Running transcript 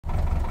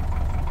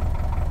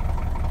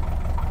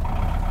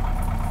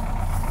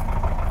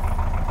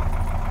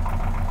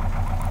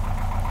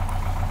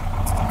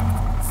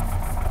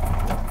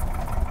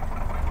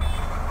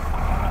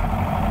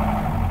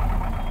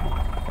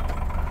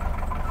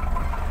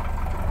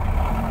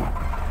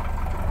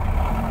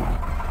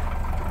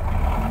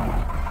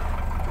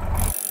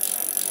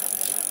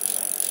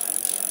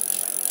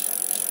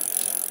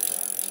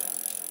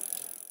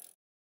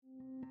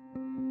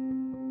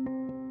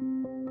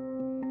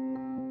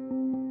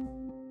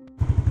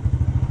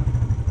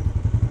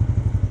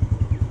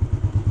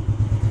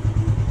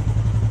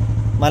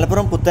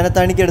മലപ്പുറം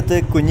പുത്തനത്താണിക്കടുത്ത്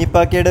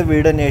കുഞ്ഞിപ്പാക്കയുടെ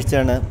വീട്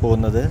അന്വേഷിച്ചാണ്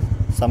പോകുന്നത്.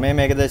 സമയം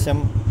ഏകദേശം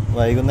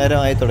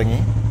വൈകുന്നേരമായി തുടങ്ങി.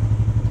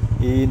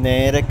 ഈ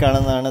നേരെ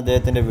കാണുന്നതാണ്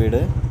അദ്ദേഹത്തിൻ്റെ വീട്.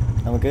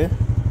 നമുക്ക്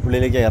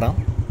ഉള്ളിലേക്ക് കയറാം.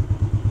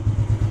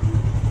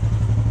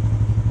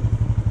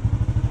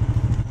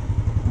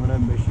 നമ്മുടെ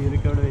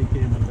ബഷീർക്ക് അവിടെ വെയിറ്റ്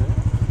ചെയ്യുന്നുണ്ട്.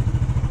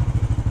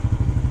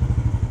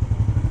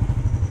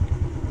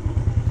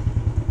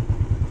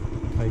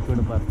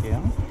 ബൈക്കോട് പാർക്ക്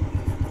ചെയ്യാം.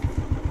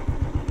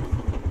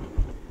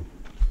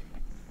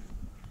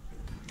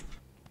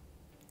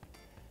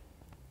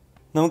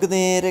 നമുക്ക്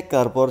നേരെ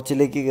കാർ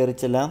പോർച്ചിലേക്ക് കയറി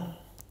ചെല്ലാം.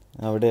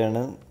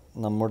 അവിടെയാണ്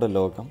നമ്മുടെ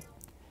ലോകം.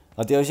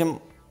 അത്യാവശ്യം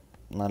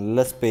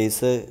നല്ല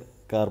സ്പേസ്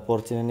കാർ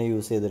പോർച്ചിന് തന്നെ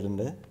യൂസ്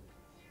ചെയ്തിട്ടുണ്ട്.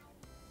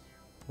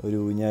 ഒരു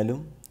ഊഞ്ഞാലും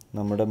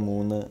നമ്മുടെ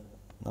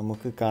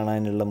നമുക്ക്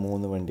കാണാനുള്ള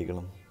 3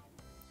 വണ്ടികളും.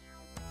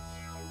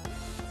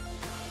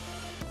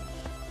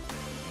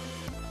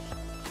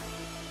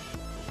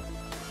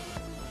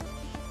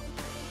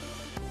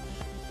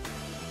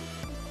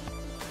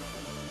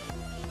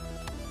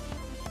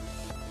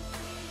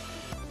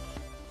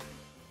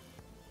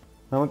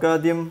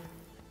 നമുക്കാദ്യം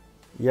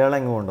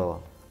ഇയാളെങ്ങ്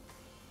കൊണ്ടുപോവാം.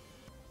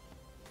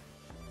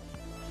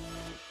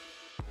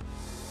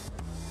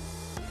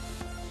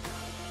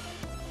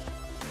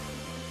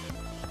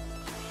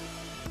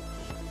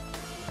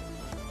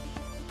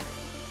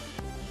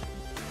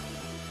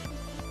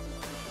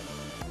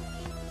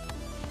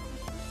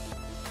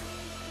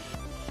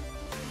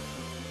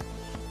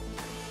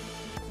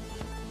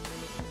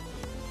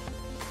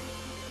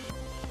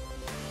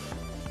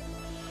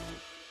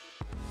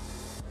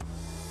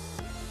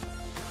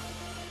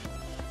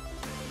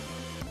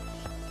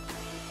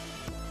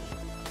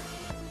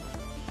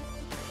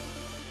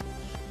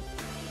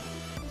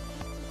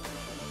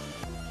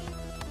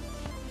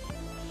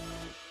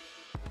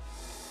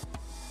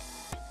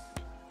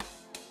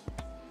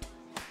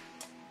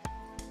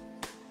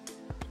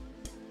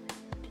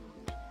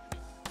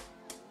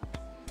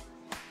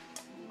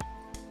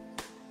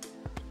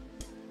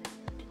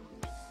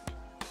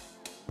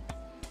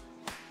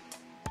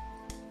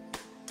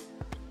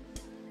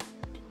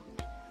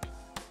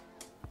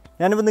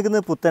 ഞാനിപ്പോൾ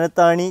നിൽക്കുന്നത്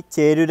പുത്തനത്താണി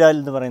ചേരുരാൽ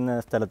എന്ന് പറയുന്ന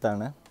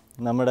സ്ഥലത്താണ്.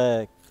 നമ്മുടെ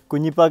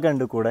കുഞ്ഞിപ്പാക്ക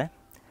ഉണ്ട് കൂടെ.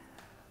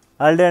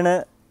 ആളുടെയാണ്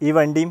ഈ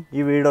വണ്ടിയും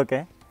ഈ വീടൊക്കെ.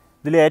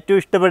 ഇതിൽ ഏറ്റവും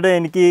ഇഷ്ടപ്പെട്ടത്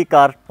എനിക്ക് ഈ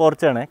കാർ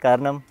പോർച്ചാണ്.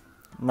 കാരണം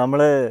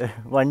നമ്മൾ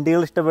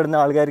വണ്ടികൾ ഇഷ്ടപ്പെടുന്ന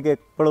ആൾക്കാർക്ക്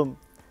എപ്പോഴും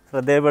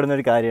ശ്രദ്ധേയപ്പെടുന്ന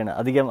ഒരു കാര്യമാണ്.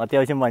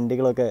 അത്യാവശ്യം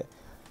വണ്ടികളൊക്കെ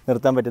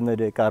നിർത്താൻ പറ്റുന്ന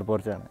ഒരു കാർ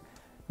പോർച്ചാണ്.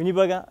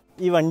 കുഞ്ഞിപ്പാക്ക,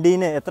 ഈ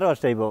വണ്ടീനെ എത്ര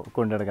വർഷമായി ഇപ്പോൾ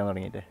കൊണ്ടു നടക്കാൻ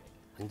തുടങ്ങിയിട്ട്?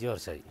 5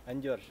 വർഷമായി.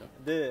 5 വർഷം.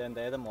 ഇത്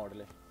ഏതാ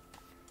മോഡല്?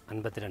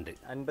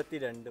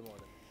 52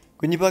 മോഡൽ.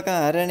 കുഞ്ഞിപ്പാക്ക,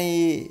 ആരാണ്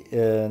ഈ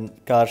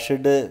കാർ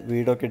ഷെഡ്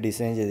വീടൊക്കെ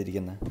ഡിസൈൻ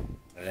ചെയ്തിരിക്കുന്നത്?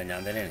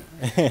 ഞാൻ തന്നെയാണ്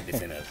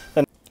ഡിസൈനർ.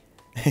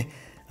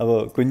 അപ്പോൾ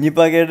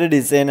കുഞ്ഞിപ്പാക്കയുടെ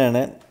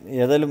ഡിസൈനാണ്.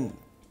 ഏതായാലും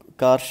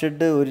കാർ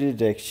ഷെഡ് ഒരു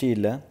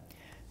രക്ഷയില്ല.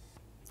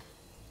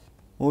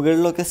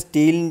 മുകളിലൊക്കെ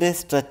സ്റ്റീലിൻ്റെ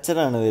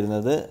സ്ട്രക്ചറാണ്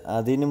വരുന്നത്.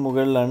 അതിന്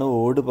മുകളിലാണ്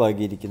ഓട്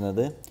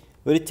പാകിയിരിക്കുന്നത്.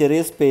 ഒരു ചെറിയ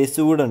സ്പേസ്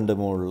കൂടെ ഉണ്ട്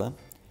മുകളിൽ.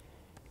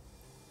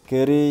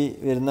 കയറി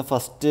വരുന്ന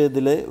ഫസ്റ്റ്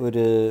ഇതിൽ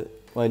ഒരു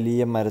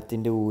വലിയ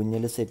മരത്തിൻ്റെ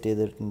ഊഞ്ഞൽ സെറ്റ്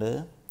ചെയ്തിട്ടുണ്ട്.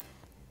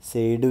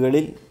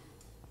 സൈഡുകളിൽ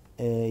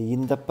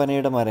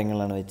ഈന്തപ്പനയുടെ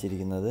മരങ്ങളാണ്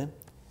വെച്ചിരിക്കുന്നത്.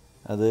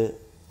 അത്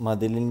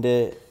മതിലിൻ്റെ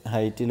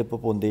ഹൈറ്റിൽ ഇപ്പോൾ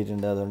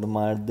പൊന്തിയിട്ടുണ്ട്. അതുകൊണ്ട്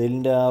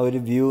മതിലിൻ്റെ ആ ഒരു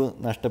വ്യൂ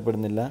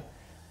നഷ്ടപ്പെടുന്നില്ല.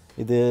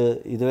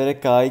 ഇതുവരെ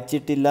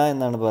കായ്ച്ചിട്ടില്ല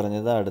എന്നാണ്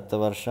പറഞ്ഞത്. അടുത്ത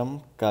വർഷം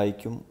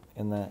കായ്ക്കും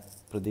എന്ന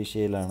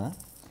പ്രതീക്ഷയിലാണ്.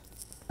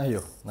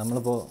 അയ്യോ,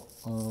 നമ്മളിപ്പോൾ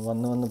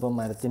വന്നിപ്പോൾ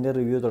മരത്തിൻ്റെ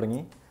റിവ്യൂ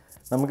തുടങ്ങി.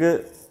 നമുക്ക്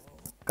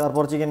കാർ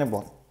പോർച്ചിലേക്ക് തന്നെ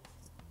പോകാം.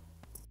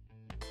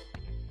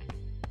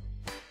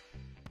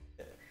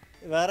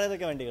 വേറെ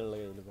ഏതൊക്കെ വണ്ടികളുള്ള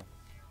കയ്യിലിപ്പോൾ?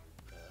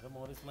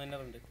 മോറിസ് മൈനർ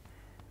ഉണ്ട്.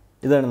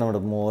 ഇതാണ് നമ്മുടെ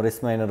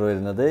മോറിസ് മൈനർ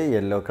വരുന്നത്,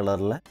 യെല്ലോ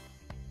കളറിൽ.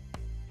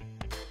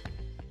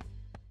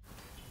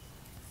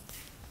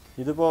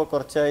 ഇതിപ്പോൾ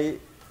കുറച്ചായി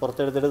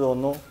പുറത്തെടുത്തിട്ട്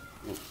തോന്നുന്നു.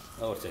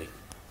 കുറച്ചായി,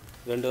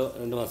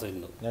 2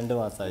 മാസമായിട്ടുണ്ടോ? 2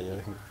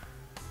 മാസമായി.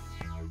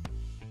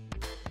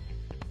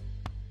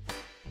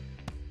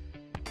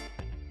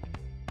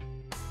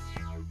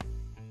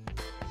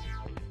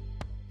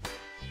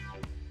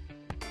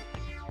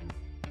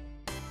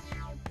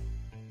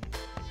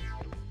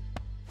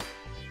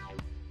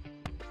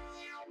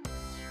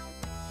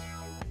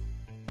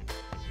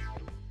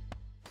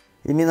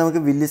 ഇനി നമുക്ക്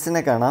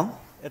വില്ലിസിനെ കാണാം.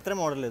 എത്ര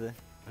മോഡൽ ഇത്?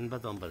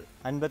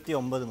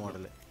 59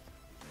 മോഡൽ.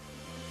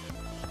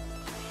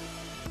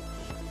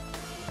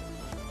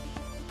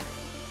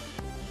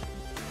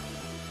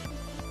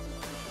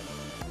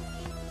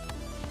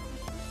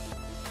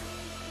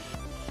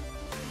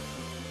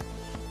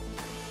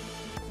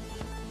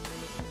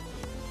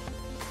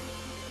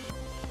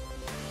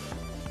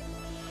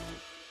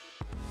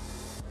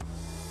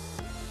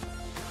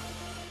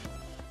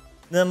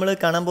 ഇത് നമ്മൾ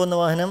കാണാൻ പോകുന്ന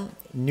വാഹനം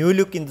ന്യൂ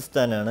ലുക്ക്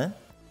ഹിന്ദുസ്ഥാനാണ്.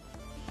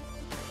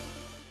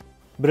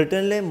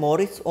 ബ്രിട്ടനിലെ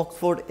മോറിസ്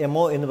ഓക്സ്ഫോർഡ്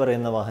എമോ എന്ന്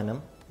പറയുന്ന വാഹനം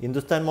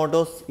ഹിന്ദുസ്ഥാൻ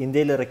മോട്ടോഴ്സ്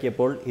ഇന്ത്യയിൽ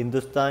ഇറക്കിയപ്പോൾ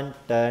ഹിന്ദുസ്ഥാൻ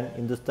 10,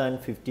 ഹിന്ദുസ്ഥാൻ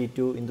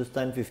 52,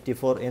 ഹിന്ദുസ്ഥാൻ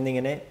 54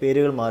 എന്നിങ്ങനെ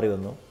പേരുകൾ മാറി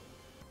വന്നു.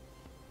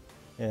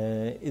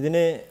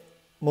 ഇതിന്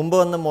മുമ്പ്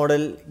വന്ന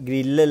മോഡൽ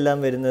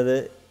ഗ്രില്ലെല്ലാം വരുന്നത്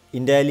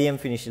ഇറ്റാലിയൻ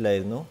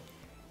ഫിനിഷിലായിരുന്നു.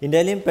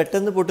 ഇന്ത്യയിലും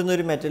പെട്ടെന്ന് പൊട്ടുന്ന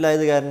ഒരു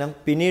മെറ്റലായത് കാരണം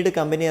പിന്നീട്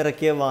കമ്പനി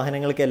ഇറക്കിയ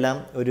വാഹനങ്ങൾക്കെല്ലാം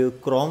ഒരു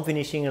ക്രോം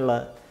ഫിനിഷിംഗ് ഉള്ള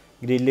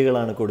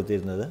ഗ്രില്ലുകളാണ്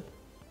കൊടുത്തിരുന്നത്.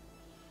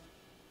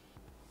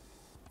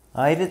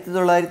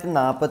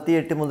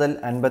 1948 മുതൽ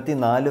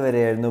 54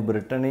 വരെയായിരുന്നു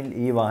ബ്രിട്ടനിൽ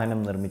ഈ വാഹനം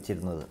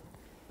നിർമ്മിച്ചിരുന്നത്.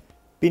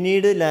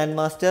 പിന്നീട് land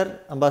master,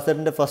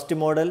 അംബാസഡറിൻ്റെ first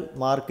model,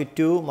 mark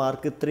 2,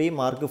 mark 3,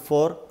 mark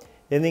 4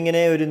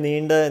 എന്നിങ്ങനെ ഒരു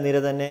നീണ്ട നിര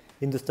തന്നെ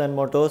ഹിന്ദുസ്ഥാൻ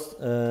മോട്ടോഴ്സ്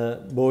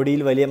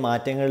ബോഡിയിൽ വലിയ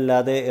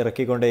മാറ്റങ്ങളില്ലാതെ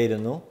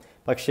ഇറക്കിക്കൊണ്ടേയിരുന്നു.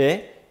 പക്ഷേ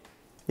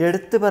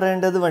എടുത്തു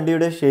പറയേണ്ടത്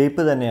വണ്ടിയുടെ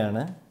ഷേപ്പ്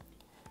തന്നെയാണ്.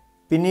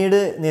 പിന്നീട്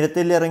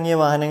നിരത്തിൽ ഇറങ്ങിയ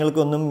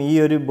വാഹനങ്ങൾക്കൊന്നും ഈ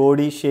ഒരു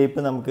ബോഡി ഷേപ്പ്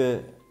നമുക്ക്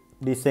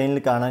ഡിസൈനിൽ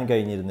കാണാൻ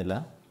കഴിഞ്ഞിരുന്നില്ല.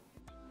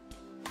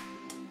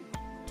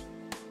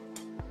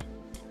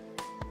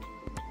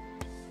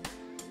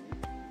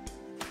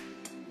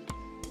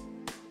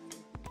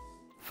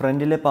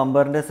 ഫ്രണ്ടിലെ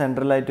പമ്പറിൻ്റെ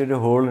സെൻട്രലായിട്ടൊരു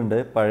ഹോളുണ്ട്.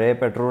 പഴയ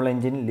പെട്രോൾ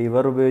എൻജിൻ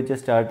ലിവർ ഉപയോഗിച്ച്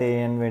സ്റ്റാർട്ട്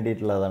ചെയ്യാൻ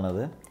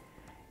വേണ്ടിയിട്ടുള്ളതാണത്.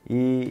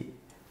 ഈ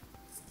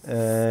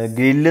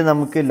ഗ്രില്ല്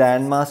നമുക്ക്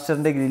ലാൻഡ്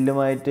മാസ്റ്ററിൻ്റെ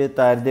ഗ്രില്ലുമായിട്ട്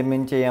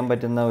താരതമ്യം ചെയ്യാൻ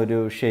പറ്റുന്ന ഒരു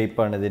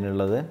ഷേപ്പാണ്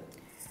ഇതിനുള്ളത്.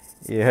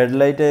 ഈ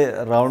ഹെഡ്ലൈറ്റ്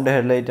റൗണ്ട്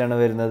ഹെഡ്ലൈറ്റാണ്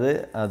വരുന്നത്.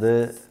 അത്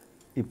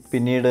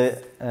പിന്നീട്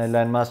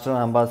ലാൻഡ് മാസ്റ്ററും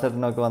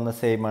അംബാസഡറിനൊക്കെ വന്ന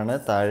സെയിമാണ്.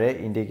 താഴെ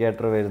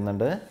ഇൻഡിക്കേറ്റർ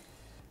വരുന്നുണ്ട്.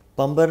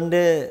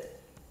 പമ്പറിൻ്റെ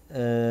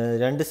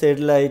രണ്ട്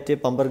സൈഡിലായിട്ട്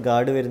പമ്പർ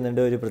ഗാർഡ്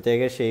വരുന്നുണ്ട്. ഒരു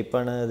പ്രത്യേക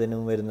ഷേപ്പാണ്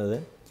ഇതിനും വരുന്നത്.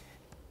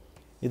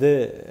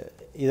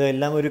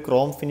 ഇതെല്ലാം ഒരു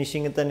ക്രോം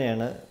ഫിനിഷിങ്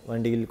തന്നെയാണ്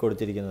വണ്ടിയിൽ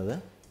കൊടുത്തിരിക്കുന്നത്.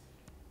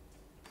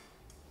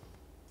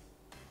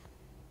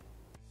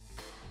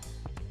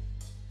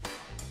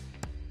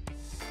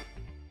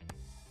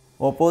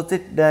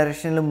 ഓപ്പോസിറ്റ്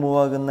ഡയറക്ഷനിൽ മൂവ്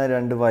ആകുന്ന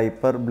രണ്ട്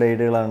വൈപ്പർ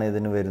ബ്ലേഡുകളാണ്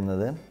ഇതിന്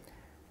വരുന്നത്.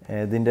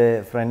 ഇതിൻ്റെ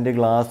ഫ്രണ്ട്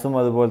ഗ്ലാസും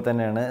അതുപോലെ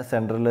തന്നെയാണ്.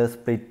 സെൻറ്ററിൽ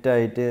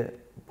സ്പ്ലിറ്റായിട്ട്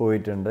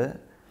പോയിട്ടുണ്ട്.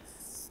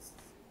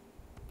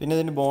 പിന്നെ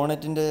ഇതിൻ്റെ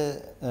ബോണറ്റിൻ്റെ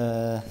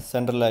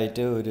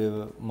സെൻട്രലായിട്ട് ഒരു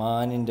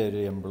മാനിൻ്റെ ഒരു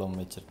എംബ്ലം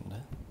വെച്ചിട്ടുണ്ട്.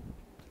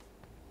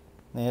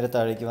 നേരെ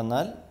താഴേക്ക്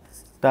വന്നാൽ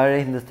താഴെ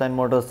ഹിന്ദുസ്ഥാൻ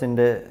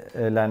മോട്ടോഴ്സിൻ്റെ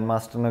ലാൻഡ്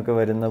മാസ്റ്ററിനൊക്കെ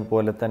വരുന്ന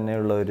പോലെ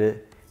തന്നെയുള്ള ഒരു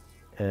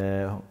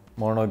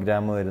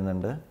മോണോഗ്രാം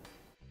വരുന്നുണ്ട്.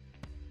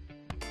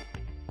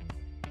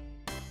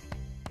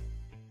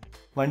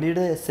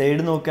 വണ്ടിയുടെ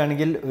സൈഡ്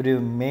നോക്കുകയാണെങ്കിൽ ഒരു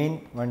മെയിൻ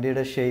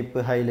വണ്ടിയുടെ ഷേപ്പ്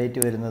ഹൈലൈറ്റ്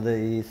വരുന്നത്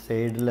ഈ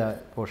സൈഡിലെ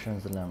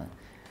പോർഷൻസിലാണ്.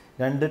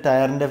 രണ്ട്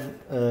ടയറിൻ്റെ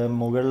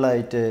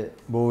മുകളിലായിട്ട്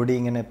ബോഡി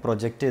ഇങ്ങനെ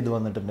പ്രൊജക്റ്റ് ചെയ്ത്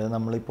വന്നിട്ടുണ്ട്.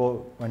 നമ്മളിപ്പോൾ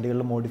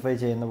വണ്ടികളിൽ മോഡിഫൈ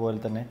ചെയ്യുന്ന പോലെ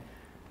തന്നെ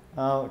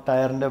ആ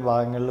ടയറിൻ്റെ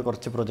ഭാഗങ്ങളിൽ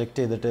കുറച്ച്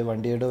പ്രൊജക്റ്റ് ചെയ്തിട്ട്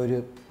വണ്ടിയുടെ ഒരു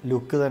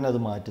ലുക്ക് തന്നെ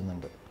അത്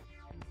മാറ്റുന്നുണ്ട്.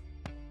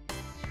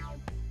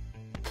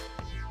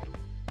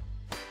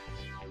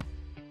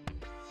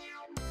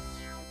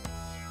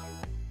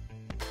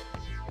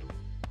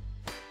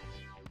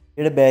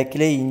 ഇവിടെ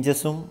ബാക്കിലെ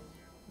ഇഞ്ചസും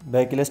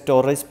ബാക്കിലെ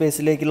സ്റ്റോറേജ്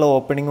സ്പേസിലേക്കുള്ള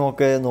ഓപ്പണിങ്ങും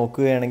ഒക്കെ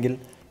നോക്കുകയാണെങ്കിൽ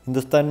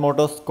ഹിന്ദുസ്ഥാൻ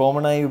മോട്ടോഴ്സ്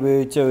കോമൺ ആയി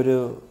ഉപയോഗിച്ച ഒരു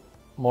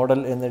മോഡൽ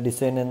എന്ന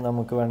ഡിസൈൻ എന്ന്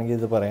നമുക്ക് വേണമെങ്കിൽ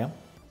ഇത് പറയാം.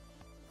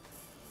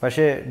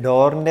 പക്ഷേ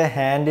ഡോറിൻ്റെ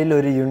ഹാൻഡിൽ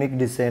ഒരു യൂണിക്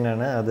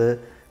ഡിസൈനാണ്. അത്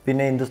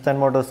പിന്നെ ഹിന്ദുസ്ഥാൻ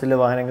മോട്ടോഴ്സിലെ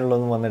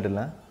വാഹനങ്ങളിലൊന്നും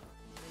വന്നിട്ടില്ല.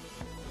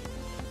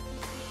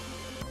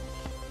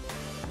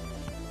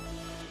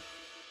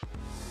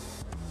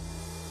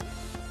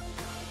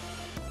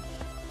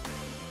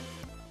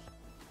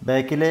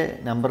 ബാക്കിലെ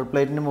നമ്പർ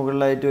പ്ലേറ്റിന്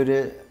മുകളിലായിട്ട് ഒരു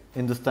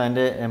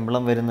ഹിന്ദുസ്ഥാൻ്റെ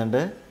എംബ്ലം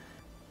വരുന്നുണ്ട്.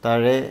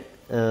 താഴെ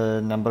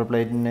നമ്പർ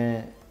പ്ലേറ്റിന്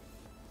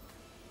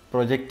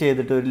പ്രൊജക്റ്റ്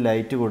ചെയ്തിട്ട് ഒരു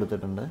ലൈറ്റ്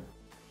കൊടുത്തിട്ടുണ്ട്.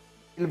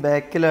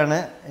 ബാക്കിലാണ്,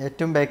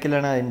 ഏറ്റവും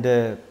ബാക്കിലാണ് അതിൻ്റെ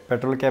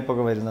പെട്രോൾ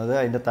ക്യാപ്പൊക്കെ വരുന്നത്.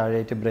 അതിൻ്റെ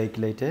താഴെയായിട്ട്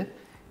ബ്രേക്ക് ലൈറ്റ്,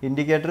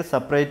 ഇൻഡിക്കേറ്റർ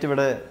സെപ്പറേറ്റ്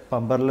ഇവിടെ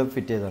പമ്പറിൽ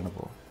ഫിറ്റ് ചെയ്താണ്.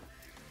 ഇപ്പോൾ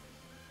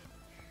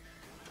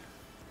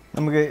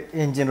നമുക്ക്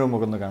എൻജിൻ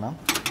റൂമൊക്കെ ഒന്ന് കാണാം.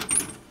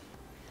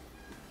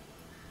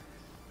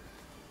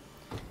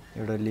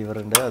 ഇവിടെ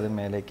ലിവറുണ്ട്, അത്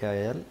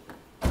മേലേക്കായാൽ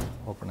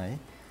ഓപ്പണായി.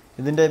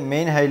 ഇതിൻ്റെ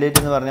മെയിൻ ഹൈലൈറ്റ്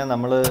എന്ന് പറഞ്ഞാൽ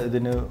നമ്മൾ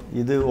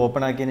ഇത്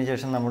ഓപ്പൺ ആക്കിയതിന്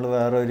ശേഷം നമ്മൾ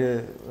വേറൊരു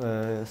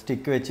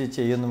സ്റ്റിക്ക് വെച്ച്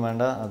ചെയ്യൊന്നും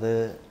വേണ്ട, അത്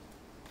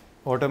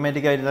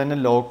ഓട്ടോമാറ്റിക്കായിട്ട് തന്നെ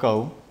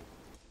ലോക്കാവും.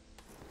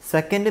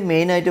 സെക്കൻഡ്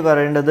മെയിനായിട്ട്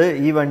പറയേണ്ടത്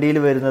ഈ വണ്ടിയിൽ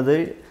വരുന്നത്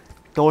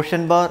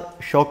ടോർഷൻ ബാർ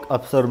ഷോക്ക്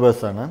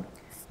അബ്സോർബേഴ്സാണ്.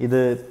 ഇത്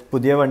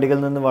പുതിയ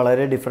വണ്ടികളിൽ നിന്ന്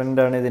വളരെ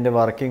ഡിഫറെൻ്റാണ് ഇതിൻ്റെ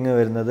വർക്കിംഗ്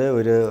വരുന്നത്.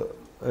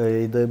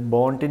 ഇത്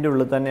ബോണ്ടിൻ്റെ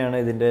ഉള്ളിൽ തന്നെയാണ്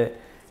ഇതിൻ്റെ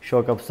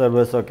ഷോക്ക്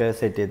അബ്സോർബേഴ്സൊക്കെ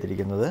സെറ്റ്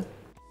ചെയ്തിരിക്കുന്നത്.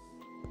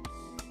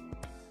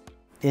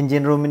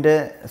 എൻജിൻ റൂമിൻ്റെ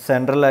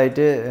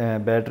സെൻട്രലായിട്ട്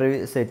ബാറ്ററി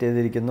സെറ്റ്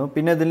ചെയ്തിരിക്കുന്നു.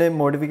 പിന്നെ ഇതിൽ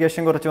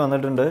മോഡിഫിക്കേഷൻ കുറച്ച്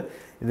വന്നിട്ടുണ്ട്.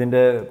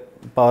 ഇതിൻ്റെ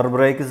പവർ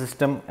ബ്രേക്ക്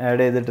സിസ്റ്റം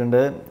ആഡ്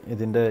ചെയ്തിട്ടുണ്ട്.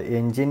 ഇതിൻ്റെ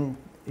എൻജിൻ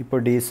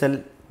ഇപ്പോൾ ഡീസൽ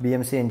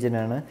BMC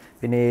എൻജിനാണ്.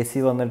 പിന്നെ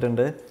AC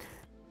വന്നിട്ടുണ്ട്.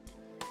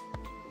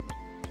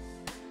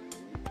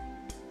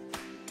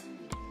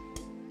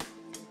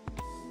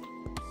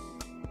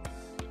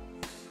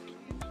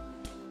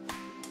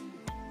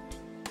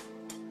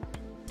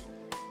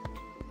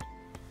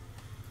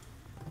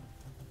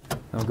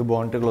 നമുക്ക്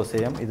ബോണ്ട് ക്ലോസ്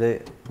ചെയ്യാം. ഇത്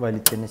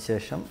വലിച്ചതിന്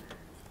ശേഷം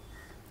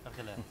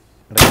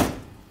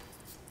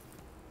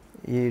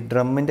ഈ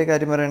ഡ്രമ്മിൻ്റെ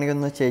കാര്യം പറയുകയാണെങ്കിൽ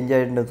ഒന്ന് ചേഞ്ച്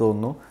ആയിട്ടുണ്ട്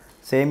തോന്നുന്നു.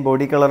 സെയിം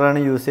ബോഡി കളറാണ്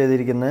യൂസ്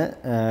ചെയ്തിരിക്കുന്നത്.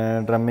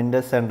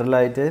 ഡ്രമ്മിൻ്റെ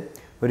സെൻട്രലായിട്ട്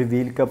ഒരു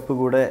വീൽ കപ്പ്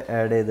കൂടെ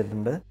ആഡ്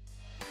ചെയ്തിട്ടുണ്ട്.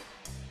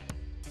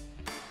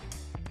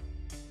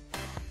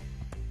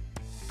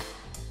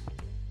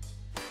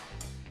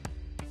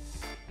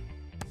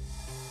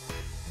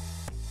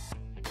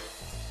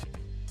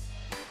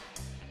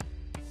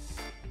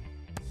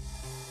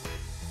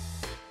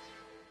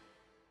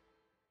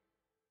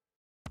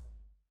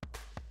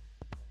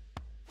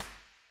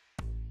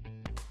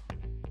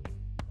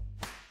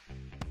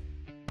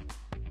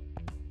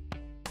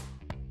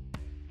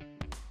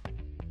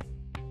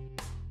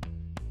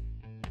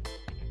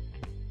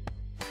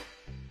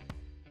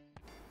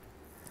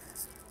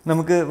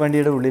 നമുക്ക്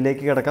വണ്ടിയുടെ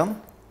ഉള്ളിലേക്ക് കിടക്കാം.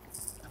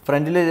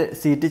 ഫ്രണ്ടിൽ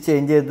സീറ്റ്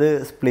ചേഞ്ച് ചെയ്ത്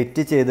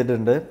സ്പ്ലിറ്റ്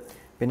ചെയ്തിട്ടുണ്ട്.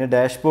 പിന്നെ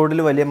ഡാഷ്ബോർഡിൽ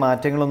വലിയ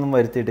മാറ്റങ്ങളൊന്നും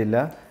വരുത്തിയിട്ടില്ല.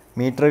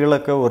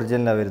 മീറ്ററുകളൊക്കെ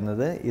ഒറിജിനലാണ്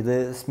വരുന്നത്. ഇത്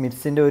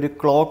സ്മിത്സിൻ്റെ ഒരു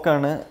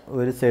ക്ലോക്കാണ്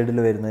ഒരു സൈഡിൽ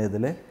വരുന്നത്.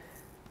 ഇതിൽ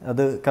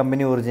അത്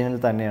കമ്പനി ഒറിജിനൽ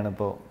തന്നെയാണ്,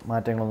 ഇപ്പോൾ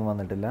മാറ്റങ്ങളൊന്നും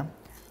വന്നിട്ടില്ല.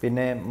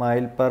 പിന്നെ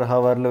മൈൽ പെർ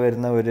ഹവറിൽ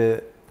വരുന്ന ഒരു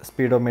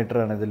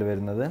സ്പീഡോമീറ്ററാണ് ഇതിൽ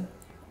വരുന്നത്.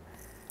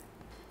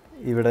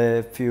 ഇവിടെ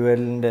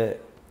ഫ്യൂവലിൻ്റെ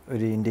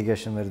ഒരു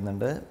ഇൻഡിക്കേഷൻ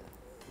വരുന്നുണ്ട്.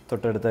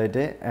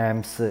 തൊട്ടടുത്തായിട്ട്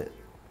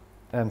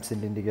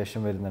ആംസിൻ്റെ ഇൻഡിക്കേഷൻ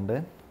വരുന്നുണ്ട്.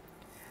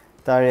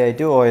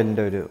 താഴെയായിട്ട്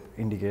ഓയിലിൻ്റെ ഒരു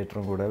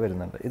ഇൻഡിക്കേറ്ററും കൂടെ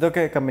വരുന്നുണ്ട്.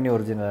 ഇതൊക്കെ കമ്പനി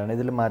ഒറിജിനലാണ്,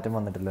 ഇതിൽ മാറ്റം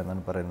വന്നിട്ടില്ല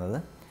എന്നാണ് പറയുന്നത്.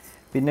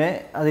 പിന്നെ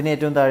അതിന്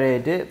ഏറ്റവും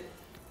താഴെയായിട്ട്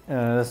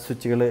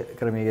സ്വിച്ചുകൾ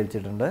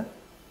ക്രമീകരിച്ചിട്ടുണ്ട്.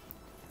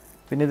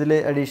 പിന്നെ ഇതിൽ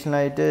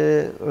അഡീഷണലായിട്ട്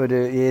ഒരു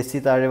AC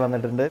താഴെ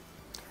വന്നിട്ടുണ്ട്.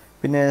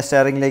 പിന്നെ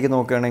സ്റ്റിയറിങ്ങിലേക്ക്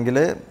നോക്കുകയാണെങ്കിൽ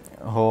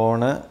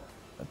ഹോണ്,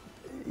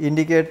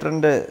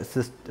 ഇൻഡിക്കേറ്ററിൻ്റെ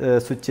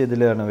സ്വിച്ച്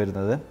ഇതിലാണ്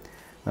വരുന്നത്.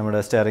 നമ്മുടെ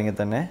സ്റ്റിയറിങ്ങിൽ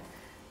തന്നെ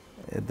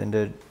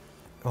ഇതിൻ്റെ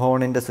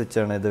ഹോണിൻ്റെ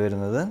സ്വിച്ചാണ് ഇത്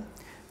വരുന്നത്.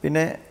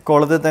 പിന്നെ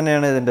കോളത്തിൽ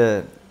തന്നെയാണ് ഇതിൻ്റെ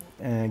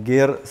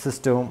ഗിയർ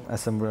സിസ്റ്റവും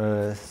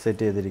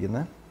സെറ്റ്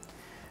ചെയ്തിരിക്കുന്നത്.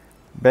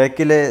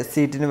 ബാക്കിലെ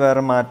സീറ്റിന്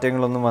വേറെ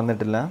മാറ്റങ്ങളൊന്നും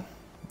വന്നിട്ടില്ല,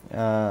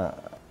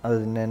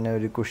 അതിന് തന്നെ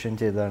ഒരു കുഷൻ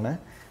ചെയ്തതാണ്.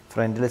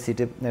 ഫ്രണ്ടിലെ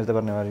സീറ്റ് നേരത്തെ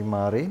പറഞ്ഞ മാതിരി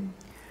മാറി.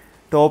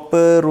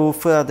 ടോപ്പ്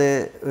റൂഫ് അതേ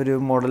ഒരു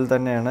മോഡൽ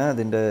തന്നെയാണ്,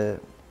 അതിൻ്റെ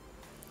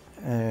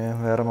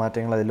വേറെ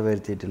മാറ്റങ്ങൾ അതിൽ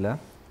വരുത്തിയിട്ടില്ല.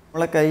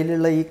 നമ്മളെ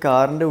കയ്യിലുള്ള ഈ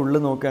കാറിൻ്റെ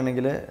ഉള്ളിൽ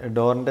നോക്കുകയാണെങ്കിൽ,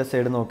 ഡോറിൻ്റെ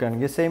സൈഡ്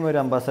നോക്കുകയാണെങ്കിൽ സെയിം ഒരു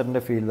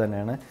അംബാസഡറിൻ്റെ ഫീൽ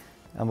തന്നെയാണ്.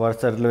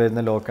 അംബാസഡറിൽ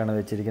വരുന്ന ലോക്കാണ്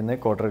വെച്ചിരിക്കുന്നത്.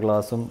 ക്വാർട്ടർ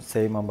ഗ്ലാസും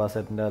സെയിം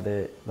അംബാസഡറിൻ്റെ അതേ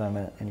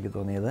ഇതാണ് എനിക്ക്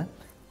തോന്നിയത്.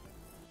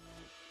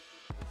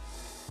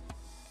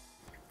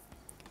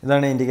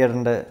 ഇതാണ്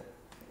ഇൻഡിക്കേറ്ററിൻ്റെ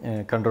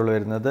കൺട്രോൾ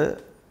വരുന്നത്.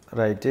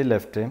 റൈറ്റ്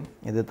ലെഫ്റ്റ്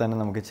ഇത് തന്നെ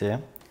നമുക്ക്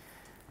ചെയ്യാം.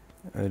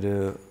 ഒരു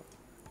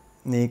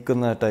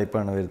നീക്കുന്ന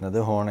ടൈപ്പാണ് വരുന്നത്,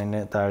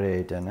 ഹോണിന്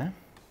താഴെയായിട്ട് തന്നെ.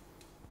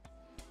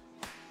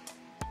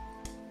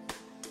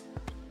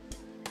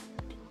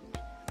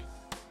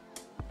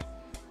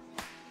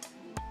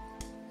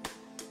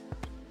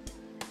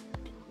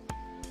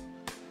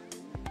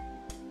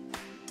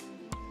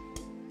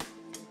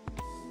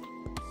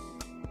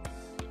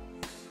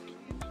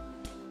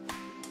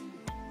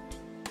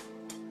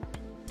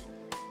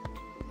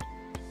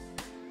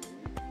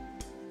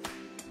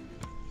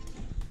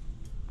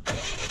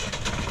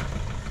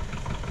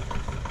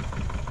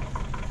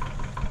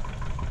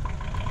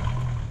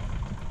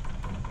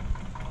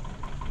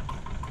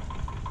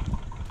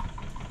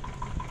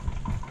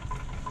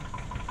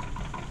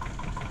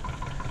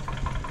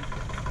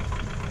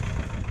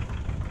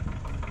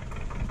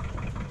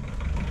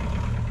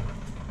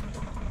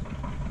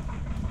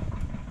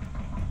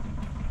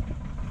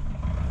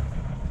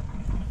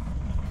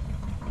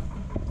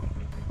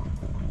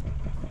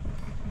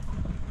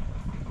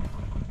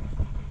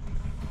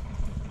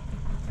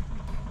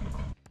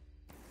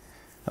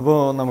 അപ്പോൾ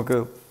നമുക്ക്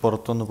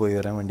പുറത്തൊന്ന് പോയി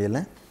വരാൻ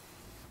വേണ്ടിയല്ലേ.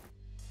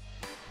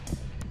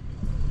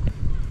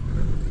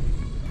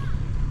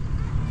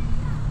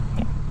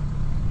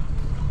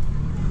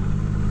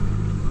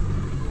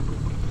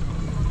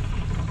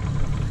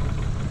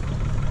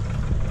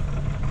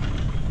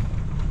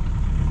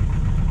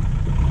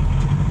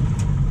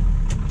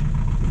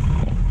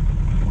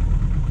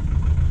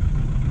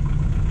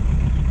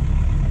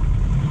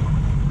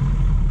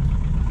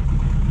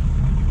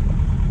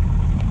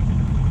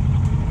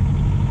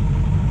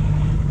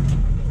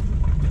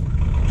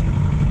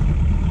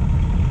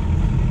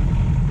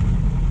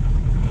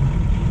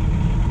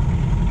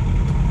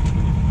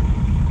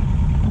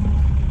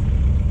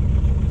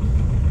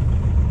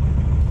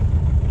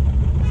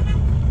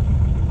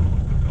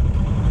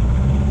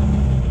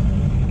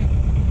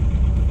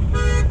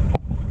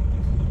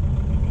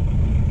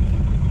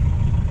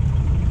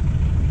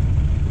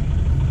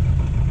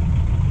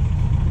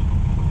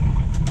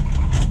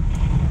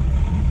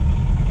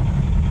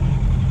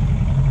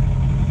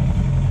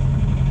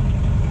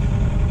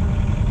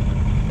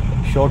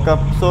 ഷോക്ക്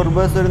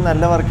അബ്സോർബേഴ്സ് ഒരു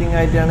നല്ല വർക്കിംഗ്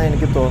ആയിട്ടാണ്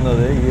എനിക്ക്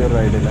തോന്നുന്നത് ഈ ഒരു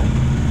റൈഡിൽ.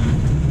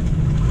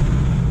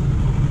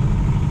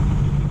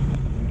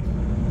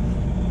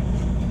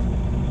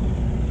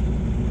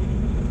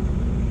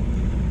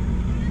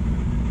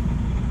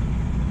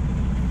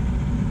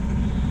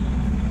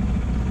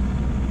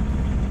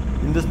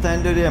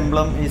 ഹിന്ദുസ്ഥാൻ്റെ ഒരു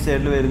എംബ്ലം ഈ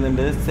സൈഡിൽ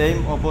വരുന്നുണ്ട്. സെയിം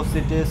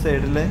ഓപ്പോസിറ്റ്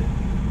സൈഡിൽ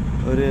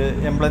ഒരു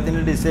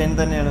എംബ്ലത്തിൻ്റെ ഡിസൈൻ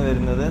തന്നെയാണ്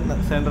വരുന്നത്.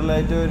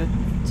 സെൻട്രലായിട്ട് ഒരു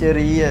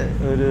ചെറിയ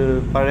ഒരു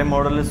പഴയ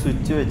മോഡൽ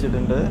സ്വിച്ച്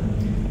വെച്ചിട്ടുണ്ട്.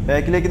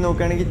 ബാക്കിലേക്ക്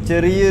നോക്കുകയാണെങ്കിൽ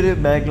ചെറിയൊരു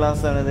ബാക്ക്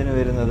ഗ്ലാസ് ആണ് ഇതിന്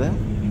വരുന്നത്.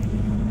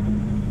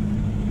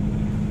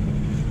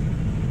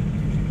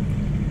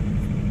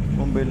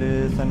 മുമ്പിൽ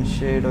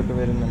സൺഷെയ്ഡൊക്കെ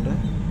വരുന്നുണ്ട്.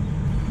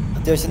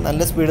 അത്യാവശ്യം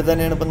നല്ല സ്പീഡ്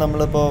തന്നെയാണ് ഇപ്പം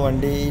നമ്മളിപ്പോൾ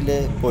വണ്ടിയിൽ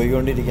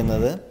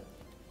പോയിക്കൊണ്ടിരിക്കുന്നത്.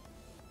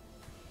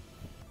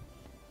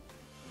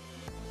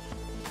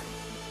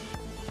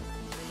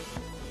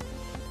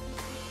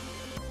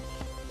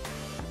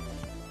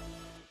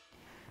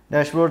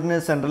 ഡാഷ്ബോർഡിന്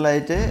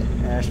സെൻട്രലായിട്ട്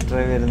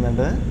ആഷ്ട്രേ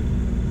വരുന്നുണ്ട്.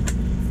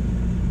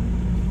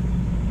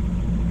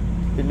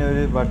 പിന്നെ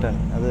ഒരു ബട്ടൺ,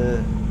 അത്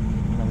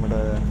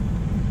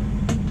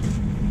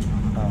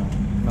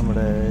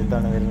നമ്മുടെ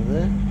ഇതാണ് വരുന്നത്.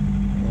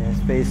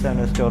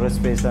 സ്പേസാണ്, സ്റ്റോറേജ്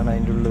സ്പേസാണ്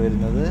അതിൻ്റെ ഉള്ളിൽ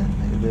വരുന്നത്.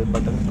 ഇത്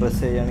ബട്ടൺ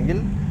പ്രസ് ചെയ്യുകയാണെങ്കിൽ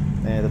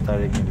നേരെ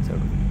താഴേക്ക്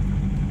അടിച്ചോളും.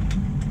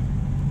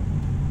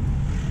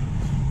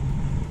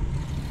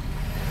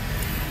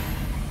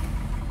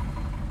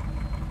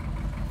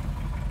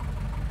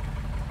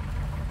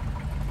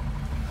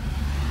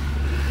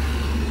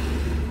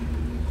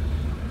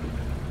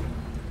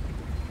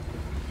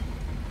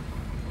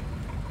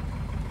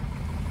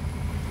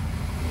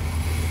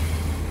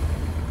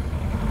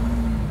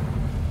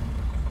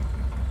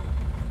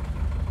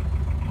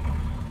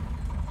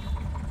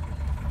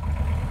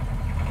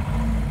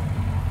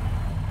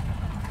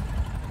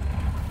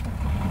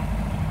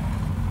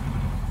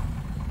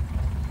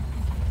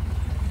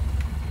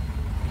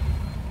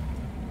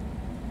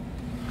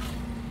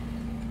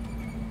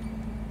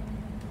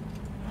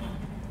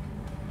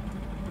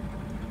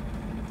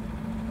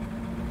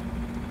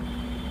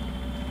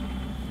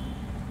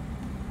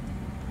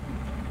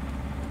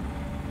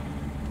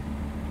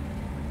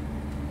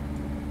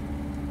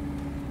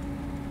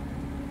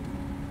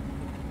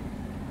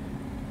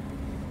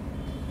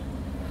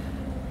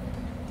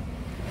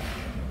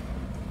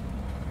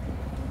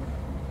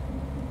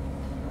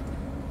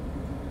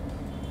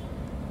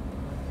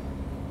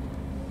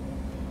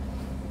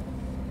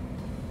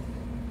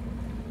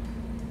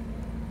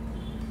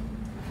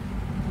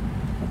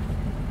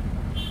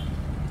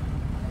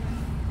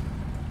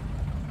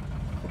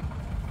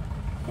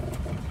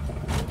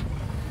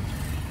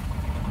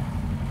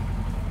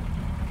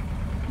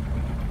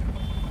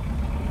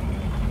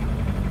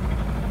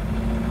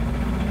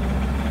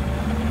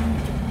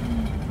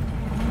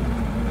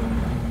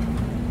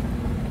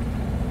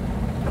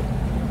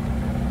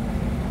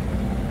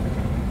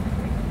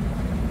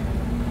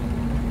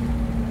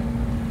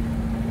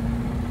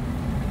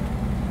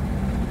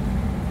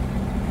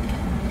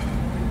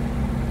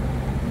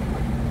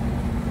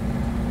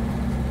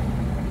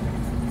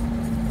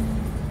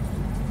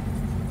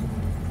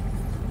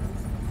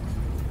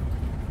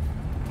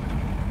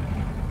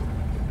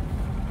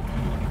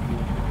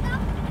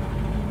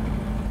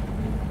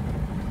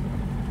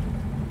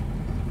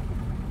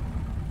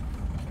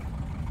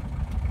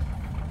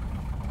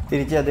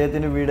 തിരിച്ച്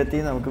അദ്ദേഹത്തിൻ്റെ വീടെത്തി.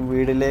 നമുക്ക്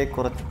വീടിലെ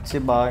കുറച്ച്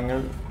ഭാഗങ്ങൾ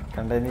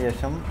കണ്ടതിന്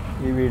ശേഷം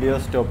ഈ വീഡിയോ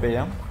സ്റ്റോപ്പ്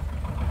ചെയ്യാം.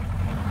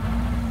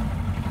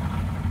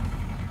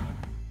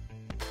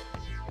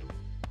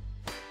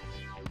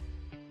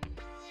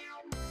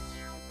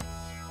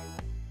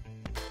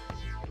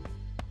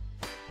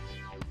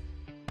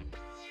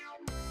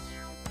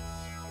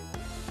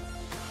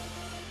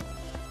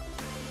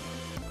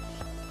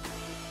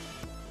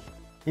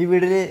 ഈ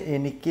വീട്ടിൽ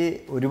എനിക്ക്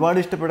ഒരുപാട്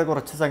ഇഷ്ടപ്പെട്ട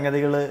കുറച്ച്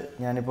സംഗതികൾ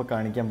ഞാനിപ്പോൾ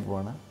കാണിക്കാൻ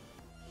പോവാണ്.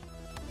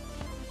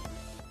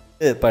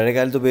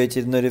 പഴയകാലത്ത്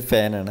ഉപയോഗിച്ചിരുന്ന ഒരു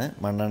ഫാനാണ്.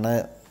 മണ്ണെണ്ണ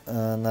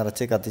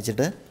നിറച്ച്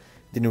കത്തിച്ചിട്ട്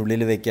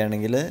ഇതിനുള്ളിൽ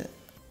വെക്കുകയാണെങ്കിൽ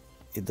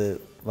ഇത്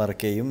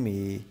വർക്ക് ചെയ്യും.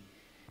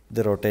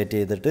 ഇത് റൊട്ടേറ്റ്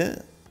ചെയ്തിട്ട്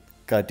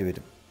കാറ്റ്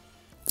വരും.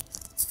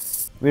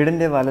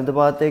 വീടിൻ്റെ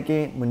വലതുഭാഗത്തേക്ക്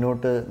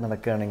മുന്നോട്ട്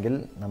നടക്കുകയാണെങ്കിൽ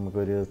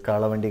നമുക്കൊരു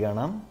കാളവണ്ടി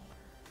കാണാം.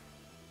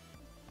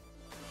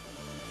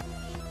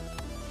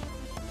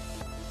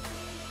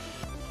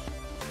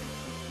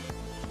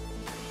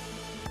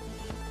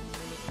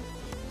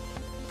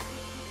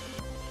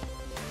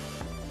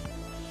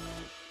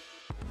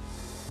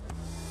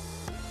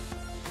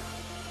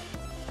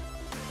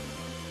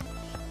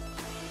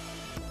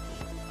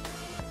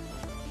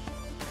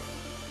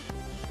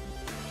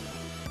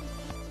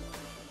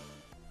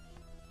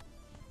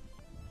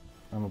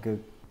 നമുക്ക്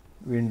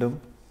വീണ്ടും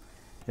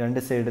രണ്ട്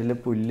സൈഡിൽ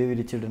പുല്ല്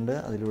വിരിച്ചിട്ടുണ്ട്.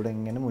 അതിലൂടെ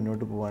ഇങ്ങനെ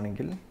മുന്നോട്ട്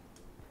പോവുകയാണെങ്കിൽ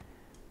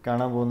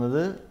കാണാൻ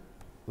പോകുന്നത്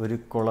ഒരു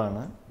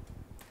കുളമാണ്.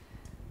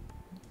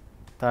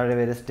 താഴെ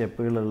വരെ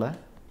സ്റ്റെപ്പുകളുള്ള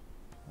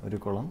ഒരു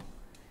കുളം.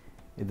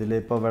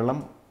 ഇതിലിപ്പോൾ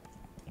വെള്ളം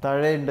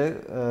താഴെയുണ്ട്.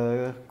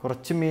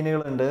 കുറച്ച്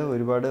മീനുകളുണ്ട്.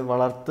 ഒരുപാട്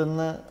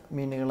വളർത്തുന്ന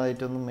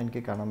മീനുകളായിട്ടൊന്നും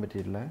എനിക്ക് കാണാൻ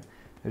പറ്റിയില്ല.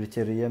 ഒരു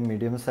ചെറിയ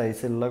മീഡിയം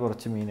സൈസിലുള്ള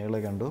കുറച്ച്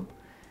മീനുകളെ കണ്ടു.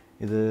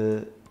 ഇത്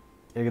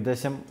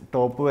ഏകദേശം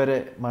ടോപ്പ് വരെ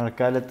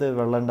മഴക്കാലത്ത്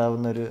വെള്ളം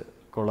ഉണ്ടാകുന്നൊരു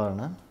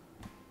കുളമാണ്.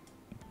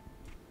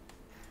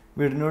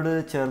 വീടിനോട്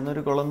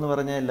ചേർന്നൊരു കുളം എന്ന്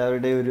പറഞ്ഞാൽ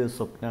എല്ലാവരുടെയും ഒരു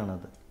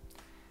സ്വപ്നമാണത്.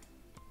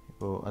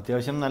 ഇപ്പോൾ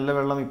അത്യാവശ്യം നല്ല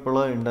വെള്ളം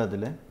ഇപ്പോഴും ഉണ്ട്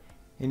അതിൽ.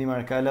 ഇനി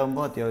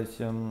മഴക്കാലമാകുമ്പോൾ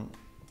അത്യാവശ്യം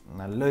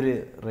നല്ലൊരു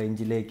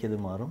റേഞ്ചിലേക്ക് ഇത്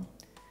മാറും.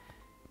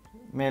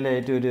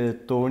 മേലെയായിട്ട് ഒരു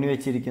തോണി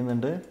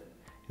വെച്ചിരിക്കുന്നുണ്ട്.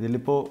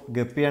 ഇതിലിപ്പോൾ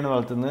ഗപ്പിയാണ്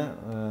വളർത്തുന്നത്.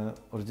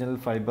 ഒറിജിനൽ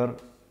ഫൈബർ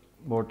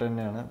ബോട്ട്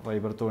തന്നെയാണ്,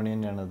 ഫൈബർ തോണി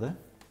തന്നെയാണത്.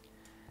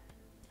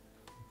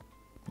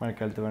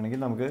 മഴക്കാലത്ത് വേണമെങ്കിൽ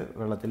നമുക്ക്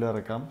വെള്ളത്തിൽ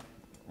ഇറക്കാം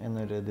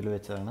എന്നൊരു ഇതിൽ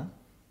വെച്ചതാണ്.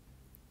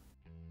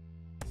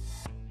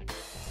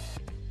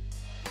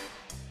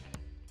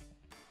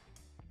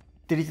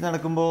 തിരിച്ച്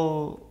നടക്കുമ്പോൾ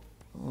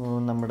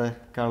നമ്മുടെ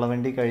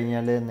കാളവണ്ടി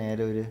കഴിഞ്ഞാൽ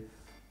നേരെ ഒരു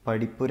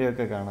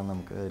പടിപ്പുരയൊക്കെ കാണാം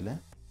നമുക്ക് അതിൽ.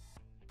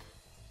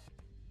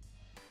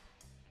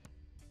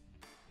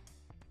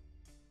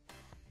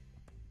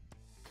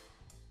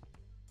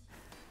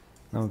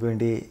 നമുക്ക്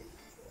വേണ്ടി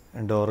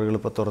ഡോറുകൾ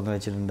ഇപ്പോൾ തുറന്നു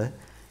വെച്ചിട്ടുണ്ട്.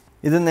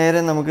 ഇത് നേരെ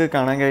നമുക്ക്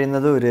കാണാൻ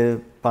കഴിയുന്നത് ഒരു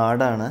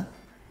പാടാണ്.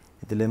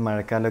 ഇതിൽ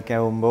മഴക്കാലമൊക്കെ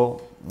ആകുമ്പോൾ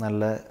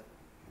നല്ല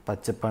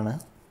പച്ചപ്പാണ്.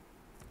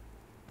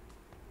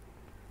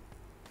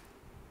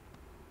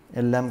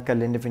 എല്ലാം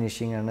കല്ലിൻ്റെ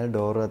ഫിനിഷിംഗ് ആണ്.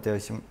 ഡോറ്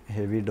അത്യാവശ്യം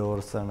ഹെവി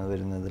ഡോർസാണ്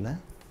വരുന്നതിൽ.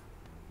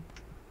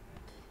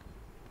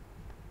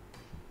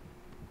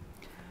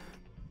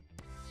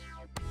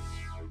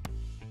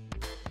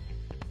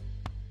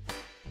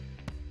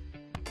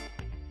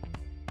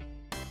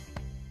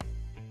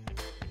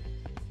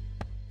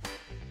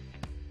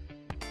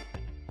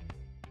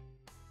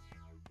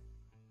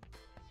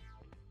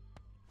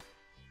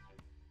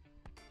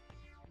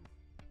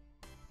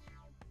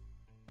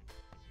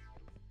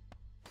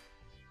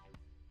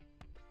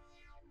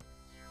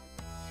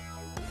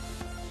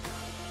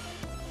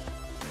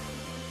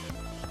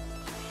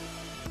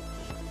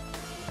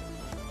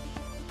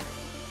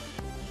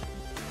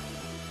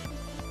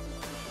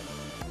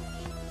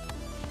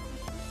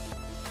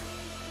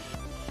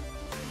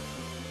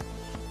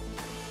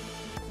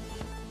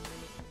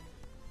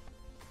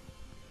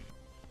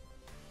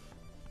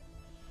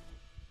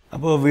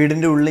 അപ്പോൾ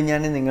വീടിൻ്റെ ഉള്ളിൽ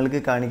ഞാൻ നിങ്ങൾക്ക്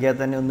കാണിക്കാതെ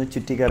തന്നെ ഒന്ന്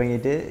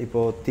ചുറ്റിക്കറങ്ങിയിട്ട്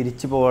ഇപ്പോൾ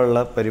തിരിച്ചു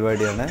പോകാനുള്ള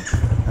പരിപാടിയാണ്.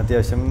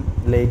 അത്യാവശ്യം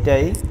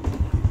ലേറ്റായി.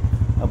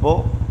 അപ്പോൾ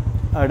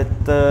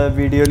അടുത്ത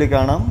വീഡിയോയിൽ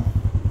കാണാം.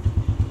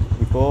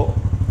 ഇപ്പോൾ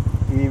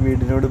ഈ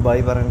വീടിനോട് ബൈ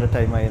പറയേണ്ട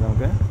ടൈമായി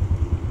നമുക്ക്.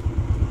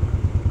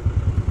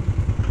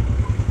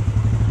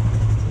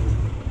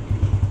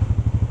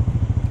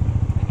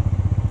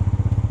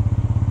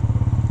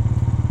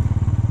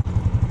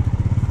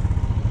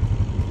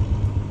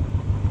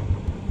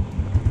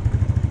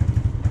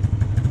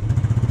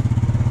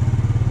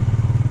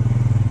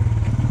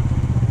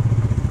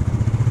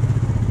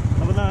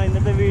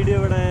 ഇന്നത്തെ വീഡിയോ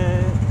ഇവിടെ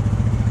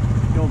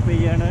സ്റ്റോപ്പ്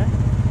ചെയ്യാണ്.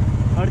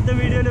 അടുത്ത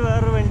വീഡിയോയിൽ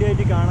വേറൊരു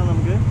വണ്ടിയായിട്ട് കാണാം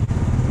നമുക്ക്.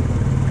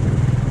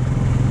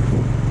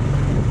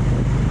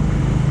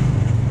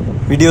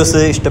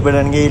 വീഡിയോസ്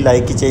ഇഷ്ടപ്പെടുകയാണെങ്കിൽ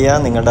ലൈക്ക് ചെയ്യുക.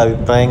 നിങ്ങളുടെ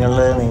അഭിപ്രായങ്ങൾ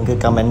നിങ്ങൾക്ക്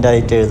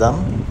കമൻ്റായിട്ട് എഴുതാം.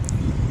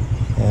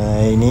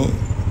 ഇനി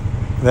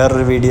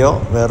വേറൊരു വീഡിയോ,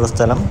 വേറൊരു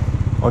സ്ഥലം.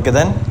 Okay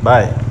then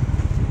bye.